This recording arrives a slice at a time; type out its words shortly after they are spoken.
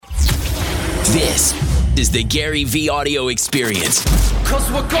This is the Gary V audio experience.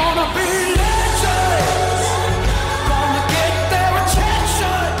 'Cause we're gonna be legends. Gonna get their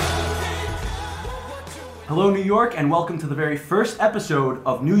attention. Hello, New York, and welcome to the very first episode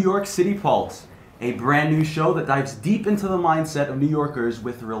of New York City Pulse, a brand new show that dives deep into the mindset of New Yorkers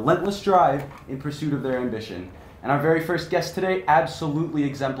with relentless drive in pursuit of their ambition. And our very first guest today absolutely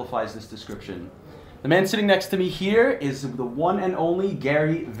exemplifies this description. The man sitting next to me here is the one and only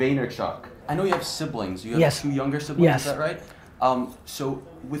Gary Vaynerchuk. I know you have siblings. You have Yes. two younger siblings, Yes. is that right? So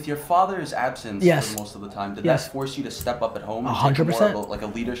with your father's absence Yes. for most of the time, did Yes. that force you to step up at home and 100%. take more of like a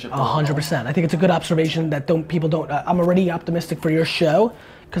leadership role? 100%. I think it's a good observation that people don't. I'm already optimistic for your show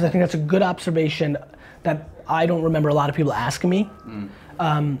because I think that's a good observation that I don't remember a lot of people asking me.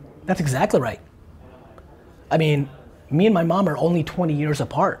 That's exactly right. I mean, me and my mom are only 20 years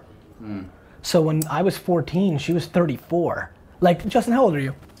apart. So when I was 14, she was 34. Like, Justin, how old are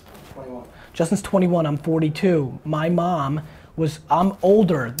you? 21. Justin's 21, I'm 42. My mom I'm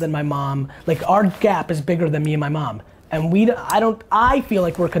older than my mom. Like, our gap is bigger than me and my mom. And I feel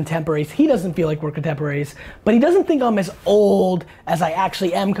like we're contemporaries. He doesn't feel like we're contemporaries, but he doesn't think I'm as old as I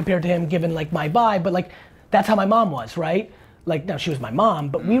actually am compared to him, given like my vibe, but like, that's how my mom was, right? Like, no, she was my mom,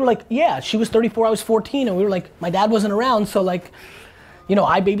 but we were like, yeah, she was 34, I was 14, and we were like, my dad wasn't around, so like, you know,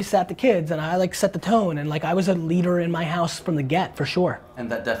 I babysat the kids and I like set the tone, and like I was a leader in my house from the get, for sure.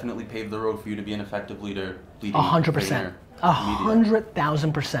 And that definitely paved the road for you to be an effective leader, leading 100%.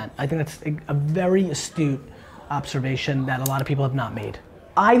 100,000%. I think that's a very astute observation that a lot of people have not made.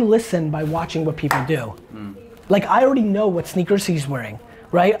 I listen by watching what people do. Like, I already know what sneakers he's wearing,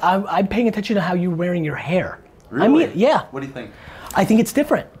 right? I'm paying attention to how you're wearing your hair. Really? I mean, yeah. What do you think? I think it's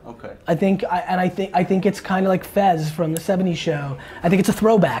different. Okay. I think it's kind of like Fez from the '70s show. I think it's a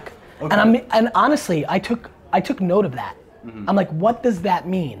throwback. Okay. And honestly, I took note of that. I'm like, what does that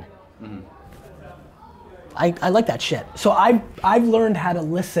mean? I like that shit. So I've learned how to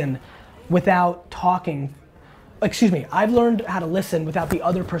listen without talking. Excuse me. I've learned how to listen without the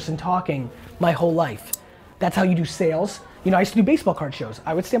other person talking my whole life. That's how you do sales. You know, I used to do baseball card shows.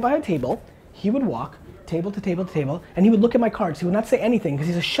 I would stand by a table. He would walk table to table to table, and he would look at my cards. He would not say anything because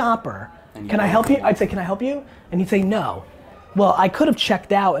he's a shopper. Can I help you? I'd say, can I help you? And he'd say no. Well, I could have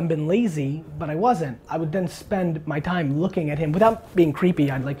checked out and been lazy, but I wasn't. I would then spend my time looking at him without being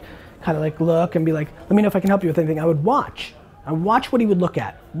creepy. I'd like kind of like look and be like, let me know if I can help you with anything. I would watch. I would watch what he would look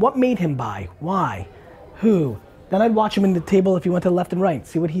at. What made him buy? Why? Who? Then I'd watch him in the table if he went to the left and right,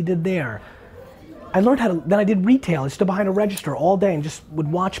 see what he did there. I learned then I did retail. I stood behind a register all day and just would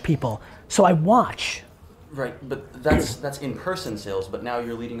watch people. So I watch. Right, but that's in-person sales, but now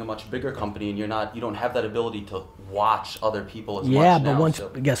you're leading a much bigger company and you don't have that ability to watch other people as much Yeah, now,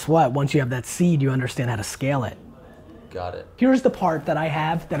 but guess what? Once you have that seed, you understand how to scale it. Got it. Here's the part that I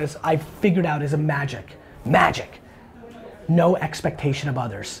have I've figured out is a magic. Magic. No expectation of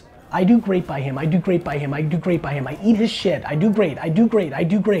others. I do great by him, I do great by him, I do great by him. I eat his shit, I do great, I do great, I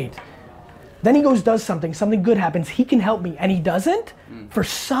do great. Then he does something good happens, he can help me, and he doesn't, for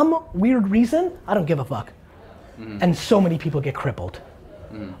some weird reason, I don't give a fuck. And so many people get crippled.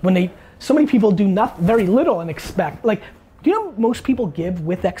 So many people do very little and expect, like, do you know most people give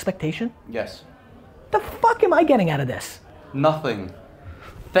with expectation? Yes. The fuck am I getting out of this? Nothing.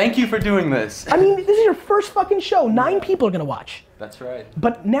 Thank you for doing this. I mean, this is your first fucking show. 9 people are gonna watch. That's right.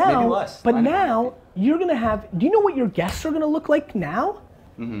 But now, Maybe less. You're gonna have, do you know what your guests are gonna look like now?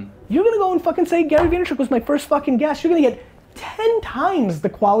 You're gonna go and fucking say, Gary Vaynerchuk was my first fucking guest. You're gonna get 10 times the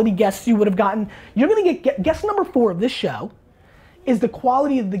quality guests you would have gotten. You're gonna get guest number 4 of this show is the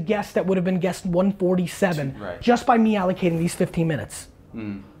quality of the guest that would have been guest 147 just by me allocating these 15 minutes.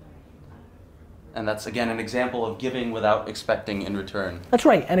 And that's, again, an example of giving without expecting in return. That's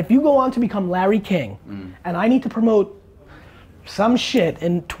right, and if you go on to become Larry King, and I need to promote some shit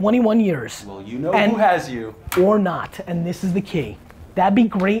in 21 years. Well, you know who has you. Or not, and this is the key. That'd be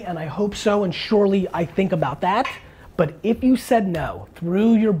great, and I hope so, and surely I think about that. But if you said no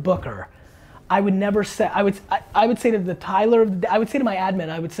through your booker, I would never say, I would say to the Tyler, I would say to my admin,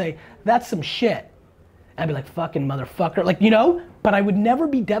 I would say, that's some shit. And I'd be like, fucking motherfucker, like, you know? But I would never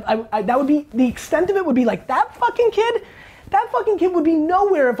be, that would be, the extent of it would be like, that fucking kid would be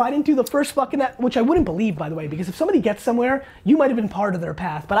nowhere if I didn't do the first fucking, which I wouldn't believe, by the way, because if somebody gets somewhere, you might have been part of their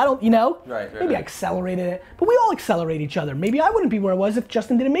path, but I don't, you know? Maybe I accelerated it, but we all accelerate each other. Maybe I wouldn't be where I was if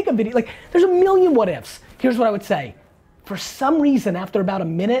Justin didn't make a video. Like, there's a million what ifs. Here's what I would say. For some reason, after about a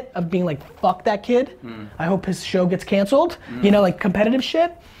minute of being like, fuck that kid, I hope his show gets canceled, you know, like competitive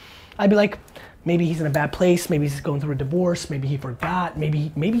shit, I'd be like, maybe he's in a bad place, maybe he's going through a divorce, maybe he forgot,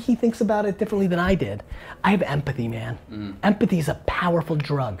 maybe he thinks about it differently than I did. I have empathy, man. Empathy is a powerful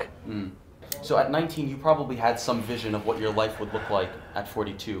drug. So at 19, you probably had some vision of what your life would look like at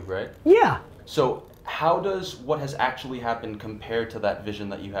 42, right? Yeah. So how does what has actually happened compare to that vision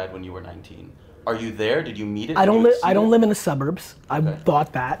that you had when you were 19? Are you there? Did you meet it? I don't live live in the suburbs. I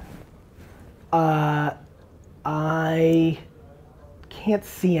thought that. I can't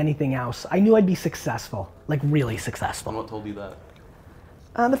see anything else. I knew I'd be successful, like really successful. And what told you that?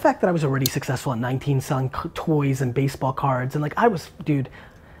 The fact that I was already successful at 19 selling toys and baseball cards and like dude,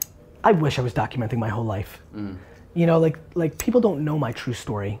 I wish I was documenting my whole life. You know, like people don't know my true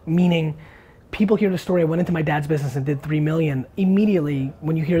story, meaning people hear the story, I went into my dad's business and did 3 million. Immediately,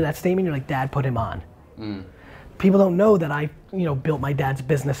 when you hear that statement, you're like, Dad put him on. People don't know that I, built my dad's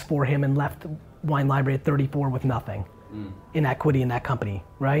business for him and left Wine Library at 34 with nothing in equity in that company,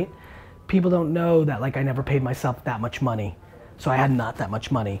 right? People don't know that like I never paid myself that much money. So I had not that much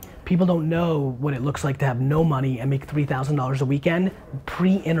money. People don't know what it looks like to have no money and make $3,000 a weekend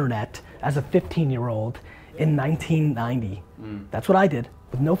pre-internet as a 15-year-old in 1990. That's what I did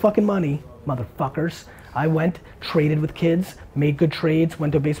with no fucking money, motherfuckers. I went, traded with kids, made good trades,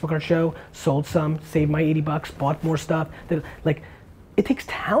 went to a baseball card show, sold some, saved my 80 bucks, bought more stuff. Like, it takes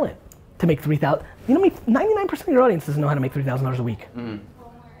talent to make 3,000. You know, 99% of your audience doesn't know how to make $3,000 a week.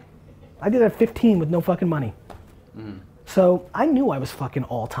 I did it at 15 with no fucking money. So I knew I was fucking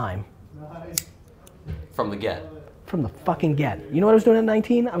all time. From the get. From the fucking get. You know what I was doing at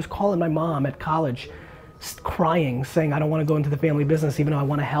 19? I was calling my mom at college, crying, saying I don't want to go into the family business even though I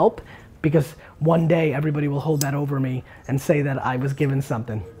want to help, because one day everybody will hold that over me and say that I was given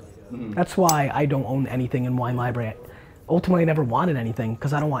something. That's why I don't own anything in Wine Library. Ultimately, I never wanted anything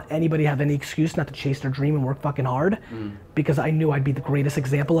because I don't want anybody to have any excuse not to chase their dream and work fucking hard, because I knew I'd be the greatest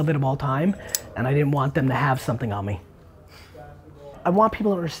example of it of all time, and I didn't want them to have something on me. I want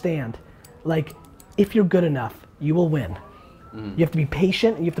people to understand, like, if you're good enough, you will win. You have to be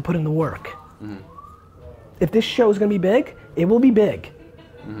patient and you have to put in the work. If this show is gonna be big, it will be big.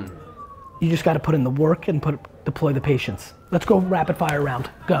 You just gotta put in the work and deploy the patience. Let's go rapid fire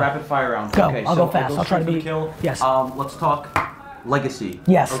round. Go. Rapid fire round. Go. Okay, I'll go fast. I'll try to straight be. for the kill. Yes. Let's talk legacy.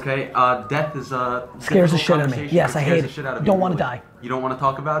 Yes. Okay. Death is a Scares the difficult shit out of me. conversation, Yes, but I scares hate the it. shit out of Don't you, want to really. die. You don't want to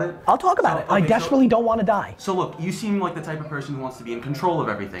talk about it? I'll talk about it. I desperately don't want to die. So look, you seem like the type of person who wants to be in control of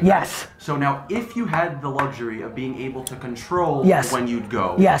everything. Yes. Right? So now, if you had the luxury of being able to control when you'd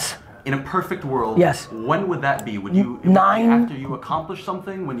go. Yes. In a perfect world, when would that be? Would you after you accomplish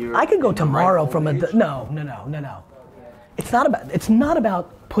something? When you're I could go tomorrow from a no. It's not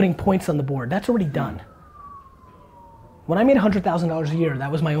about putting points on the board. That's already done. When I made $100,000 a year,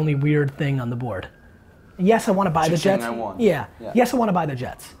 that was my only weird thing on the board. Yes, I want to buy the Jets. Yeah. Yes, I want to buy the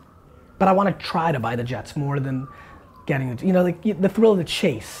Jets, but I want to try to buy the Jets more than getting the thrill of the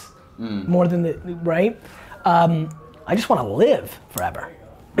chase, more than the right. I just want to live forever.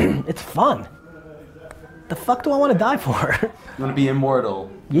 It's fun. The fuck do I want to die for? You want to be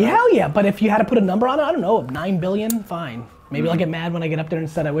immortal. Yeah, hell yeah, but if you had to put a number on it, I don't know, 9 billion, fine. Maybe I'll get mad when I get up there and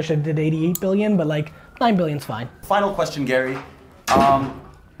said I wish I did 88 billion, but like 9 billion's fine. Final question, Gary.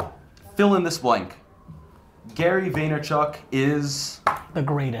 Fill in this blank. Gary Vaynerchuk is the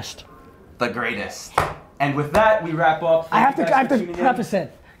greatest. The greatest. And with that, we wrap up. I have to preface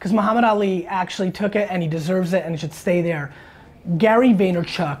it, because Muhammad Ali actually took it and he deserves it and it should stay there. Gary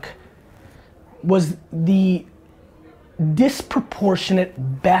Vaynerchuk was the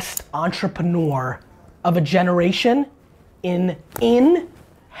disproportionate best entrepreneur of a generation in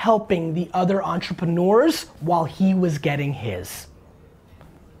helping the other entrepreneurs while he was getting his.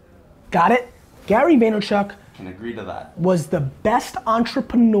 Got it? Gary Vaynerchuk can agree to that. Was the best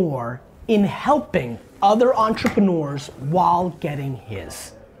entrepreneur in helping other entrepreneurs while getting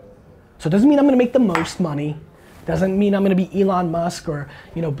his. So it doesn't mean I'm gonna make the most money. Doesn't mean I'm gonna be Elon Musk or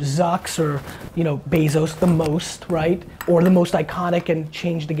Zucks or Bezos the most, right? Or the most iconic and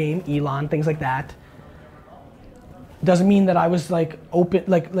change the game, Elon, things like that. Doesn't mean that I was like open,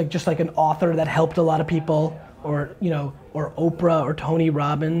 like just like an author that helped a lot of people, or or Oprah or Tony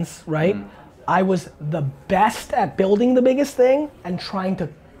Robbins, right? I was the best at building the biggest thing and trying to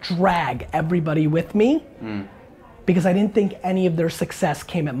drag everybody with me because I didn't think any of their success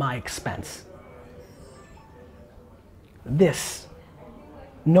came at my expense.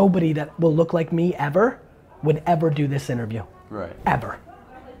 Nobody that will look like me ever would ever do this interview. Right. Ever.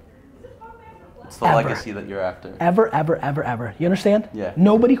 It's the legacy that you're after. Ever. You understand? Yeah.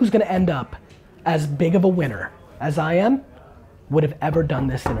 Nobody who's gonna end up as big of a winner as I am would have ever done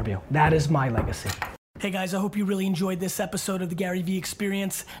this interview. That is my legacy. Hey guys, I hope you really enjoyed this episode of the Gary Vee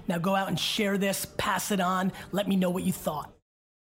Experience. Now go out and share this, pass it on, let me know what you thought.